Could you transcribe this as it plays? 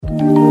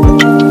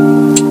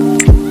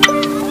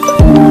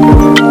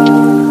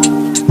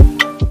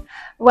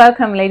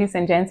Welcome, ladies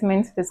and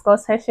gentlemen, to the Score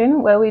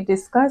session where we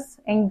discuss,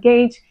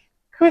 engage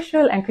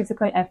crucial and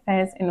critical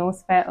affairs in all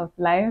spheres of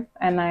life.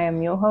 And I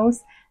am your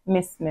host,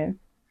 Miss Smith.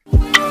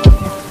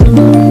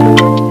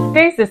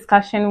 Today's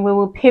discussion, we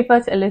will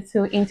pivot a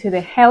little into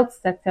the health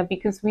sector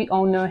because we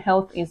all know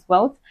health is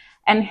wealth.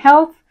 And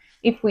health,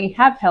 if we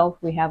have health,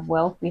 we have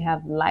wealth, we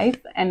have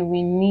life, and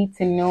we need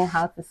to know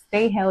how to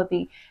stay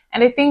healthy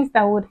and the things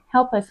that would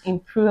help us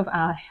improve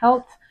our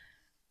health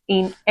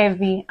in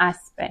every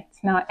aspect.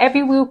 Now,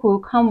 every week we'll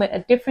come with a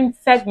different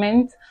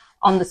segment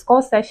on the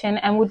Score session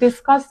and we'll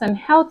discuss on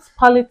health,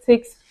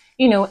 politics,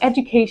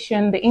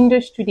 education, the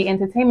industry, the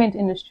entertainment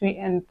industry,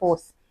 and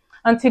force.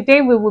 And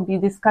today we will be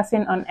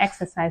discussing on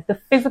exercise, the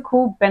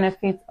physical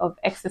benefits of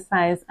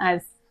exercise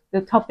as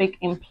the topic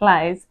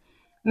implies.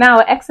 Now,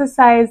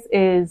 exercise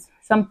is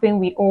something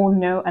we all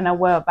know and are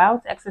aware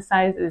about.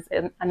 Exercise is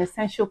an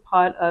essential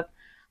part of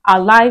our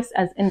lives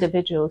as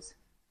individuals.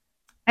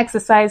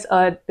 Exercise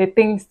are the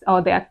things or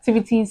the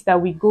activities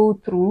that we go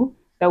through,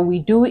 that we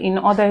do in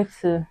order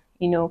to,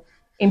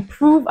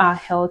 improve our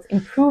health,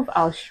 improve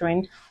our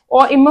strength,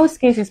 or in most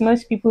cases,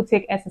 most people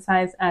take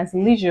exercise as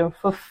leisure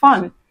for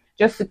fun,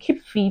 just to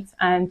keep fit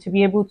and to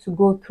be able to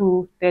go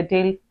through their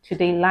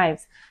day-to-day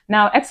lives.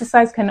 Now,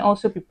 exercise can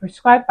also be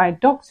prescribed by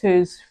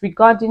doctors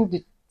regarding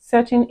the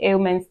certain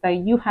ailments that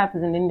you have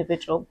as an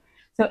individual.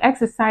 So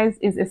exercise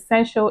is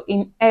essential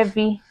in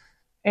every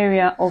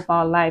area of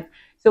our life.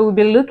 So we'll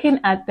be looking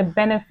at the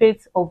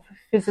benefits of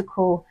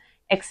physical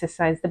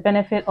exercise, the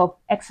benefit of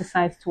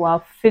exercise to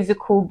our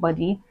physical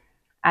body.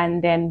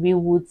 And then we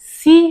would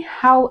see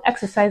how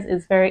exercise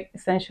is very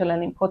essential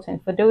and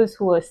important. For those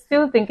who are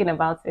still thinking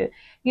about it,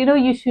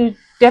 you should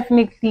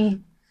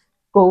definitely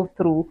go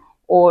through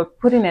or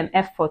put in an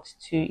effort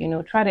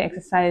to, try to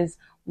exercise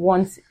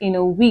once in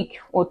a week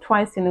or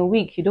twice in a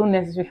week. You don't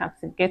necessarily have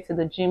to get to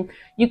the gym.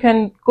 You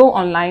can go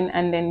online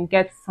and then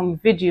get some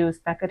videos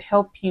that could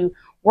help you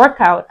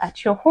work out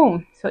at your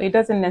home. So it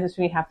doesn't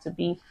necessarily have to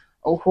be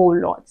a whole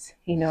lot,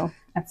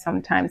 at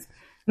some times.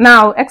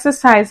 Now,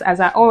 exercise, as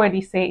I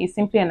already say, is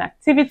simply an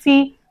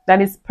activity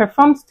that is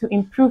performed to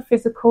improve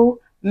physical,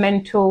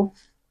 mental,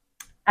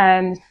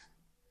 and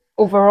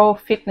overall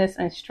fitness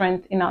and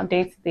strength in our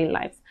day-to-day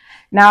lives.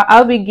 Now,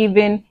 I'll be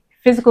giving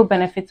physical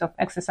benefits of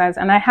exercise,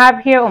 and I have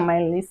here on my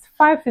list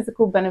 5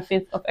 physical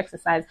benefits of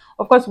exercise.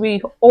 Of course,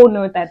 we all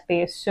know that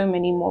there are so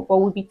many more, but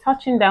we'll be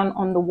touching down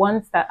on the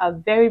ones that are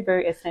very,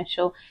 very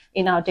essential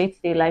in our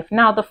day-to-day life.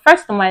 Now, the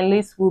first on my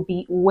list will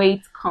be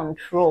weight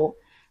control.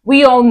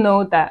 We all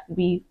know that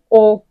we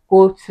all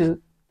go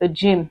to the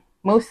gym.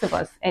 Most of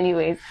us,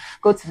 anyways,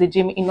 go to the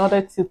gym in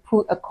order to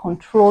put a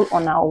control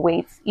on our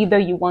weight. Either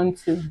you want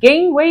to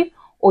gain weight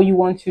or you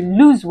want to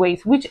lose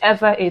weight,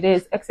 whichever it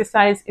is.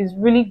 Exercise is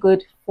really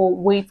good for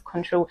weight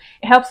control.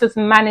 It helps us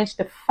manage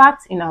the fat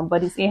in our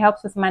bodies. It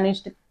helps us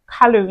manage the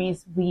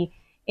calories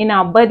in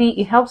our body.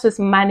 It helps us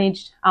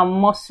manage our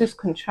muscles,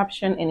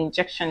 contraction, and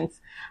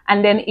injections.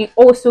 And then it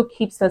also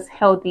keeps us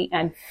healthy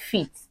and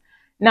fit.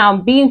 Now,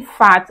 being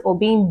fat or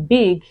being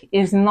big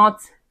is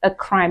not a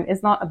crime.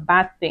 It's not a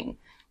bad thing.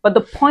 But the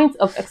point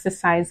of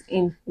exercise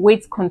in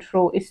weight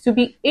control is to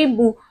be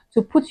able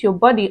to put your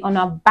body on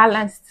a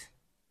balanced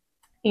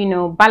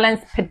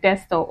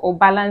pedestal or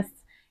balanced,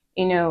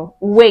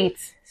 weight,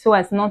 so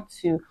as not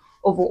to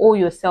overhaul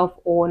yourself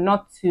or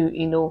not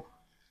to,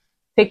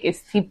 take a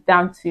step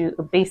down to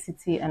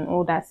obesity and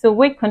all that. So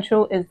weight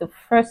control is the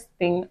first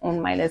thing on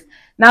my list.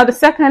 Now, the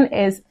second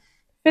is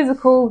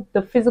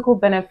the physical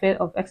benefit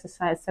of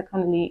exercise.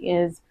 Secondly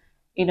is,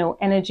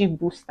 energy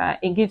booster.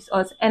 It gives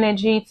us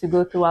energy to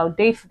go through our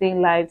day-to-day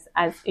lives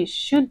as it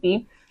should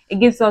be. It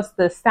gives us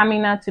the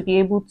stamina to be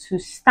able to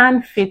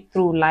stand fit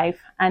through life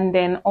and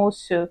then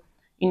also,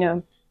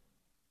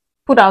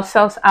 put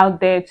ourselves out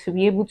there to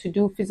be able to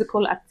do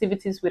physical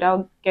activities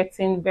without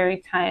getting very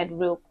tired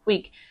real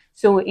quick.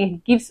 So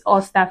it gives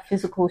us that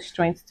physical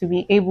strength to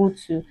be able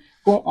to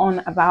go on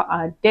about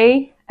our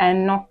day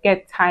and not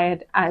get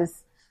tired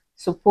as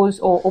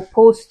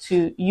opposed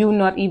to you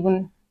not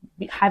even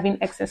having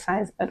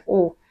exercise at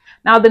all.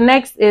 Now, the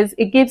next is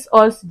it gives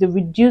us the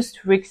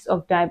reduced risk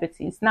of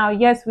diabetes. Now,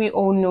 yes, we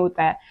all know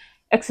that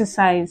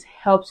exercise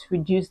helps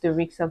reduce the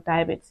risk of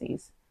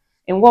diabetes.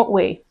 In what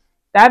way?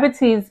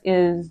 Diabetes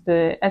is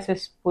the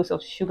excess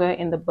of sugar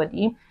in the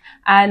body,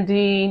 and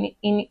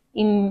in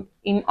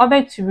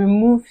order to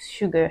remove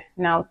sugar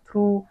now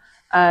through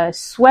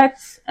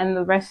sweat and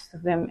the rest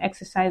of them,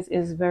 exercise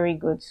is very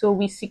good. So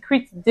we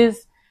secrete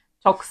these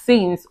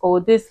toxins or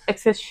this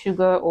excess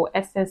sugar or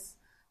excess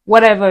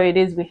whatever it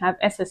is we have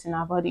excess in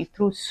our body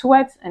through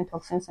sweat and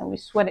toxins, and we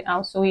sweat it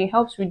out. So it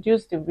helps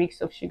reduce the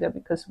risk of sugar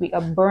because we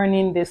are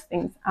burning these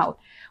things out.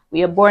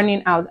 We are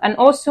burning out. And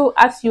also,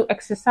 as you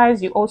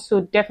exercise, you also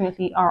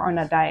definitely are on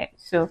a diet.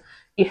 So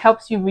it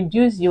helps you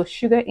reduce your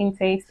sugar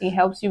intake. It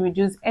helps you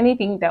reduce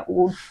anything that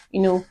would,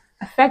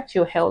 affect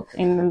your health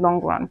in the long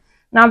run.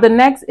 Now, the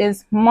next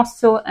is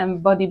muscle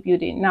and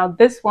bodybuilding. Now,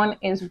 this one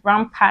is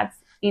rampant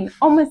in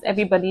almost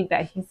everybody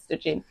that hits the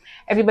gym.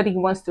 Everybody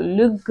wants to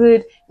look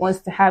good,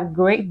 wants to have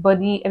great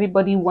body.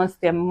 Everybody wants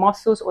their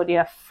muscles or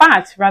their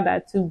fat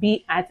rather to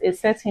be at a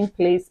certain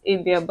place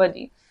in their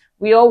body.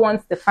 We all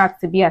want the fat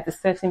to be at a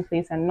certain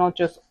place and not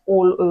just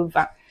all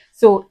over.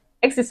 So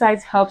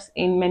exercise helps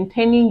in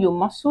maintaining your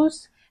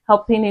muscles,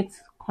 helping it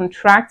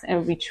contract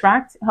and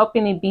retract,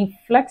 helping it be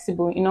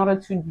flexible in order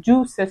to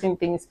do certain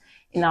things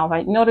in our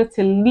body, in order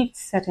to lift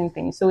certain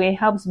things. So it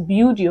helps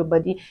build your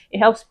body. It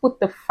helps put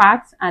the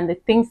fats and the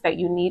things that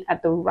you need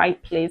at the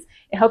right place.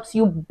 It helps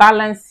you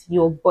balance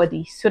your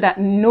body so that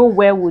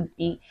nowhere would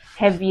be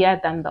heavier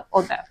than the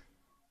other.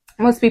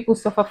 Most people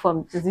suffer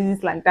from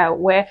diseases like that,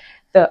 where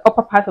the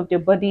upper part of their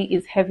body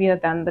is heavier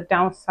than the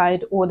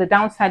downside, or the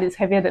downside is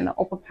heavier than the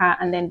upper part,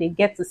 and then they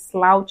get to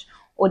slouch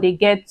or they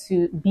get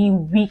to be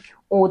weak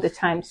all the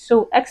time.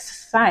 So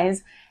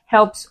exercise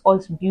helps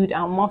us build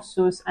our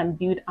muscles and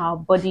build our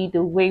body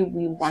the way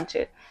we want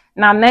it.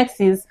 Now, next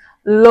is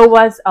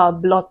lowers our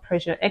blood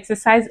pressure.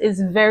 Exercise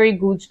is very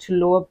good to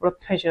lower blood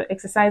pressure.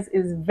 Exercise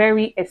is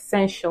very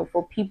essential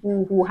for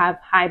people who have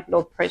high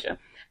blood pressure.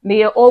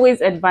 They are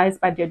always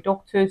advised by their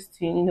doctors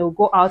to,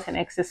 go out and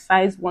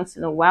exercise once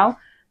in a while,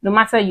 no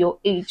matter your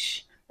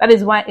age. That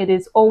is why it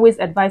is always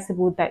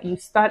advisable that you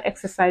start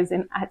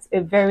exercising at a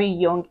very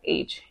young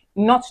age,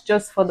 not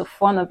just for the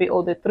fun of it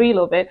or the thrill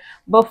of it,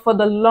 but for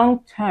the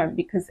long term,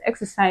 because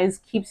exercise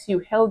keeps you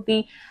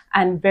healthy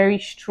and very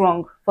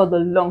strong for the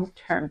long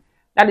term.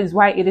 That is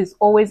why it is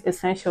always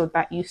essential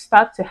that you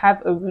start to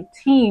have a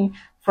routine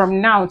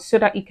from now so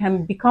that it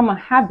can become a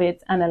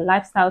habit and a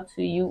lifestyle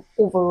to you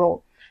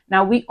overall.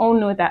 Now, we all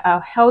know that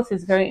our health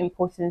is very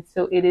important,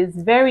 so it is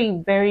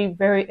very, very,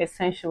 very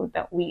essential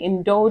that we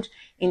indulge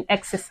in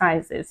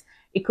exercises.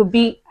 It could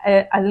be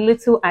as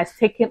little as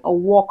taking a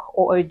walk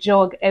or a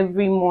jog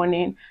every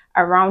morning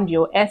around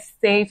your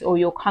estate or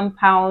your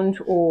compound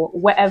or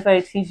wherever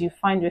it is you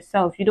find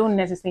yourself. You don't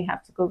necessarily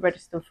have to go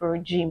register for a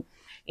gym.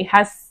 It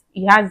has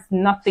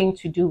nothing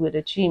to do with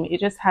a gym. It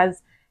just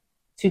has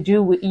to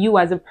do with you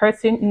as a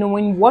person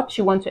knowing what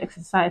you want to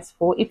exercise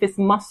for. If it's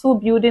muscle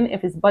building,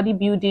 if it's body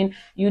building,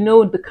 you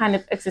know the kind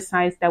of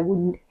exercise that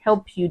would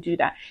help you do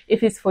that.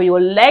 If it's for your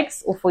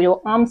legs or for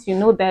your arms, you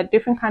know there are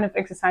different kind of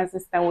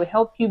exercises that will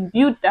help you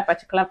build that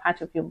particular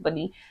part of your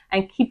body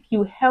and keep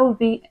you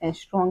healthy and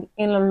strong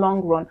in the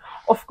long run.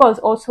 Of course,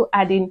 also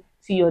adding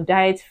to your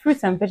diet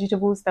fruits and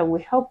vegetables that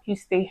will help you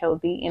stay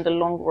healthy in the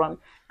long run.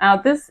 Now,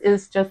 this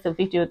is just a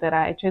video that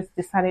I just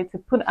decided to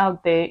put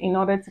out there in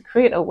order to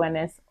create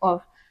awareness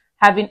of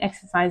having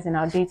exercise in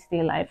our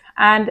day-to-day life.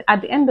 And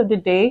at the end of the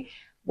day,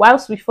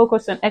 whilst we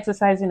focus on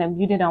exercising and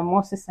building our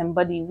muscles and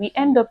body, we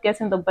end up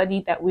getting the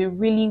body that we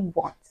really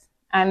want.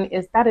 And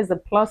that is a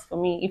plus for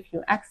me, if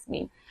you ask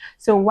me.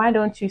 So why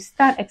don't you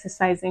start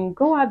exercising?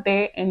 Go out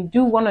there and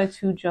do 1 or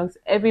 2 jogs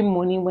every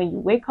morning when you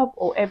wake up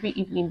or every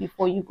evening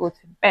before you go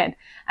to bed.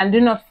 And do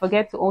not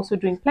forget to also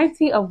drink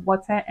plenty of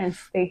water and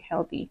stay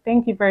healthy.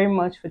 Thank you very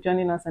much for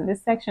joining us in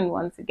this section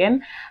once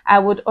again. I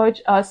would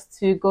urge us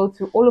to go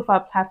to all of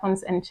our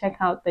platforms and check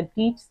out the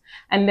deeps.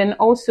 And then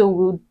also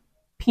we'll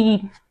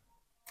be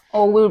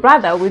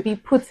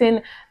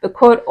putting the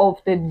quote of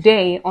the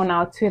day on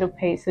our Twitter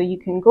page. So you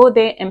can go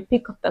there and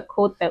pick up the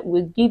quote that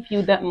will give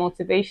you that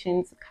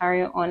motivation to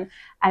carry on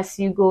as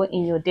you go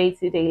in your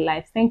day-to-day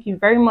life. Thank you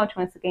very much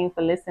once again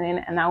for listening,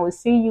 and I will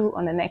see you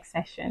on the next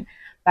session.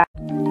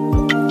 Bye.